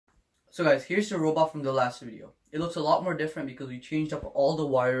So guys, here's the robot from the last video. It looks a lot more different because we changed up all the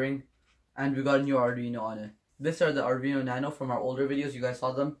wiring and we got a new Arduino on it. These are the Arduino Nano from our older videos, you guys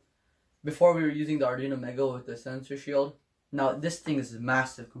saw them. Before we were using the Arduino Mega with the sensor shield. Now this thing is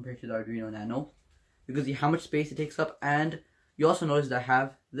massive compared to the Arduino Nano because of how much space it takes up, and you also notice that I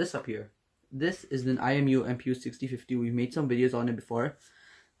have this up here. This is an IMU MPU 6050. We've made some videos on it before,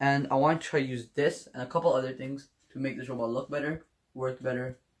 and I want to try to use this and a couple other things to make this robot look better, work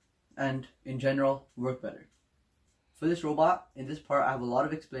better, and in general work better. For this robot, in this part I have a lot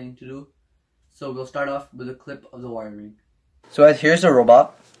of explaining to do, so we'll start off with a clip of the wiring. So guys, here's the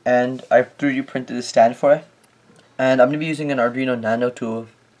robot, and I've 3D printed a stand for it, and I'm going to be using an Arduino Nano to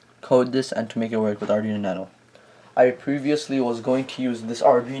code this and to make it work with Arduino Nano. I previously was going to use this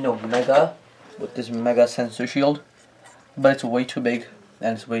Arduino Mega with this Mega sensor shield, but it's way too big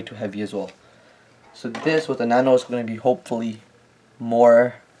and it's way too heavy as well. So this with the Nano is going to be hopefully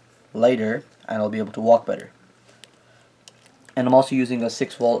more lighter and I'll be able to walk better. And I'm also using a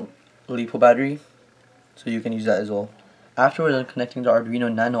 6-volt LiPo battery, so you can use that as well. After we're done connecting the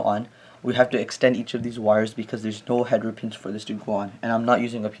Arduino Nano on, we have to extend each of these wires because there's no header pins for this to go on, and I'm not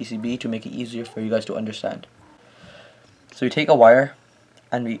using a PCB to make it easier for you guys to understand. So we take a wire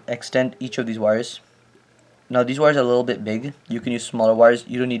and we extend each of these wires. Now these wires are a little bit big, you can use smaller wires,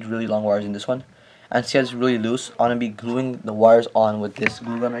 you don't need really long wires in this one. And see how it's really loose, I'm going to be gluing the wires on with this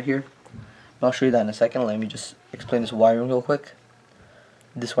glue gun right here. I'll show you that in a second. Let me just explain this wiring real quick.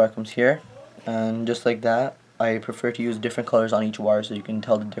 This wire comes here, and just like that, I prefer to use different colors on each wire so you can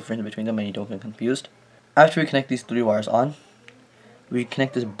tell the difference between them and you don't get confused. After we connect these 3 wires on, we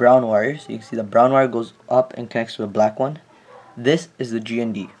connect this brown wire. So you can see the brown wire goes up and connects to the black one. This is the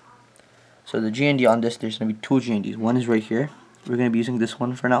GND. So the GND on this, there's going to be 2 GNDs. One is right here. We're going to be using this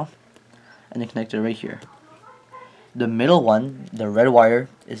one for now, and then connect it right here. The middle one, the red wire,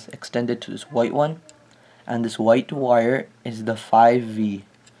 is extended to this white one, and this white wire is the 5V.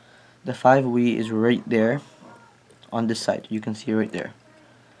 The 5V is right there on this side, you can see it right there.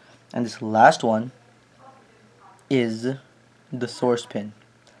 And this last one is the source pin.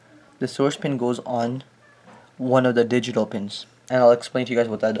 The source pin goes on one of the digital pins, and I'll explain to you guys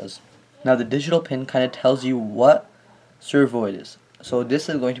what that does. Now the digital pin kind of tells you what servo it is. So this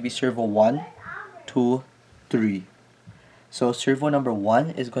is going to be servo 1, 2, 3. So servo number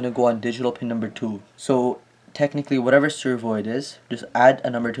 1 is going to go on digital pin number 2. So technically whatever servo it is, just add a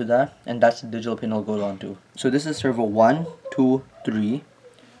number to that, and that's the digital pin it'll go on to. So this is servo 1, 2, 3,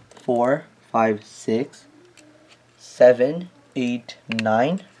 4, 5, 6, 7, 8,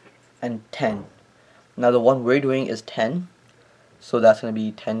 9, and 10. Now the one we're doing is 10, so that's going to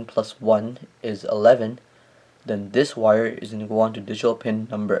be 10 plus 1 is 11. Then this wire is going to go on to digital pin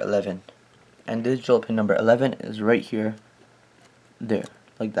number 11. And digital pin number 11 is right here, there,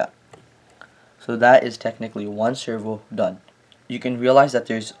 like that. So that is technically 1 servo done. You can realize that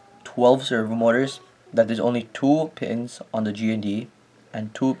there's 12 servo motors, that there's only 2 pins on the GND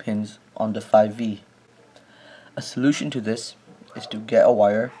and 2 pins on the 5V. A solution to this is to get a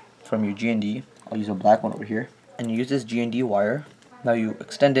wire from your GND. I'll use a black one over here, and you use this GND wire. Now you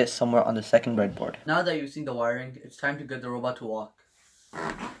extend it somewhere on the second breadboard. Now that you've seen the wiring, it's time to get the robot to walk.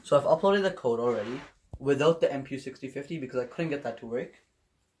 So I've uploaded the code already without the MPU 6050 because I couldn't get that to work.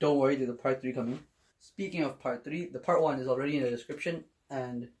 Don't worry, there's a part 3 coming. Speaking of part 3, the part 1 is already in the description,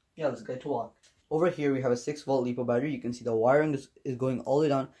 and yeah, let's get to walk. Over here we have a 6-volt LiPo battery. You can see the wiring is going all the way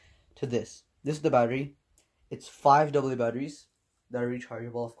down to this. This is the battery. It's 5 AA batteries that are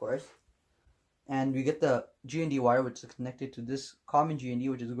rechargeable, of course. And we get the GND wire, which is connected to this common GND,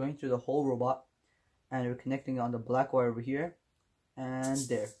 which is going through the whole robot. And we're connecting on the black wire over here. And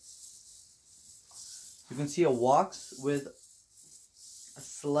there. You can see it walks with a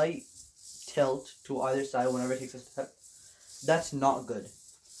slight tilt to either side whenever it takes a step. That's not good.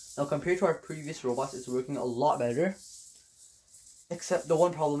 Now compared to our previous robots, it's working a lot better. Except the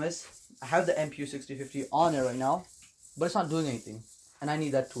one problem is, I have the MPU 6050 on it right now, but it's not doing anything. And I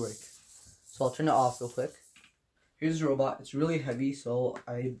need that to work. So I'll turn it off real quick. Here's the robot. It's really heavy, so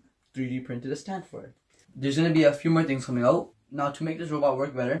I 3D printed a stand for it. There's going to be a few more things coming out. Now to make this robot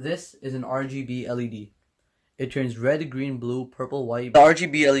work better, this is an RGB LED. It turns red, green, blue, purple, white. The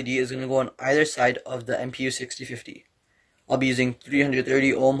RGB LED is going to go on either side of the MPU 6050. I'll be using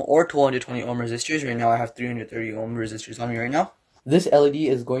 330 ohm or 220 ohm resistors. Right now I have 330 ohm resistors on me right now. This LED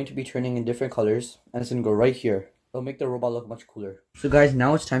is going to be turning in different colors, and it's going to go right here. It'll make the robot look much cooler. So guys,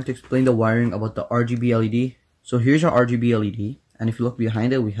 now it's time to explain the wiring about the RGB LED. So here's our RGB LED, and if you look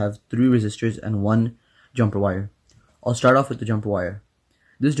behind it, we have 3 resistors and 1 jumper wire. I'll start off with the jumper wire.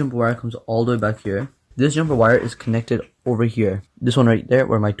 This jumper wire comes all the way back here. This jumper wire is connected over here. This one right there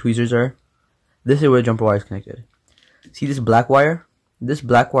where my tweezers are. This is where the jumper wire is connected. See this black wire? This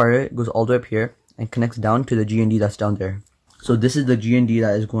black wire goes all the way up here and connects down to the GND that's down there. So this is the GND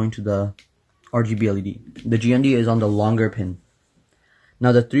that is going to the RGB LED. The GND is on the longer pin.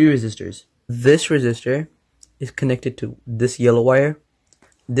 Now the 3 resistors. This resistor is connected to this yellow wire.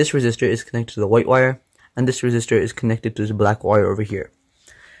 This resistor is connected to the white wire. And this resistor is connected to this black wire over here.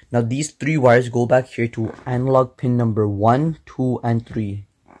 Now these 3 wires go back here to analog pin number 1, 2, and 3.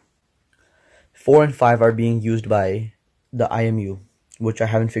 4 and 5 are being used by the IMU, which I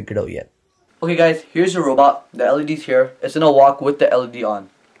haven't figured out yet. Okay guys, here's the robot. The LED's here. It's gonna walk with the LED on.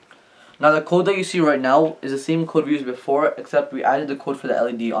 Now the code that you see right now is the same code we used before, except we added the code for the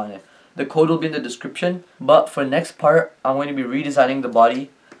LED on it. The code will be in the description, but for the next part, I'm going to be redesigning the body.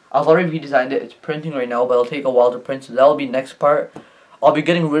 I've already redesigned it. It's printing right now, but it'll take a while to print, so that'll be next part. I'll be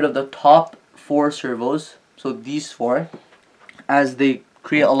getting rid of the top 4 servos, so these 4, as they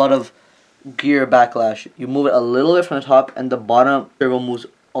create a lot of gear backlash. You move it a little bit from the top, and the bottom servo moves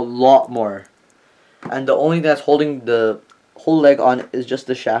a lot more. And the only thing that's holding the whole leg on is just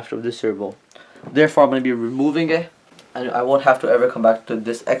the shaft of this servo. Therefore, I'm going to be removing it, and I won't have to ever come back to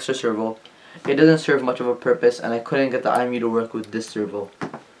this extra servo. It doesn't serve much of a purpose, and I couldn't get the IMU to work with this servo.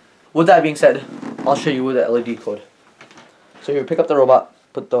 With that being said, I'll show you with the LED code. So you pick up the robot,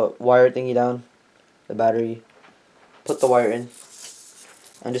 put the wire thingy down, the battery, put the wire in,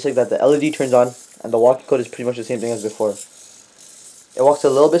 and just like that, the LED turns on, and the walking code is pretty much the same thing as before. It walks a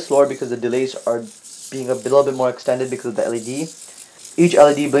little bit slower because the delays are being a little bit more extended because of the LED. Each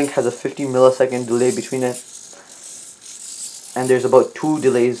LED blink has a 50 millisecond delay between it, and there's about 2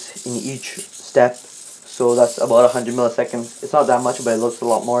 delays in each step, so that's about 100 milliseconds. It's not that much, but it looks a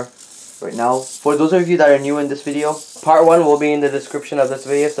lot more right now. For those of you that are new in this video, part 1 will be in the description of this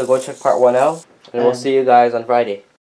video, so go check part 1 out, and we'll see you guys on Friday.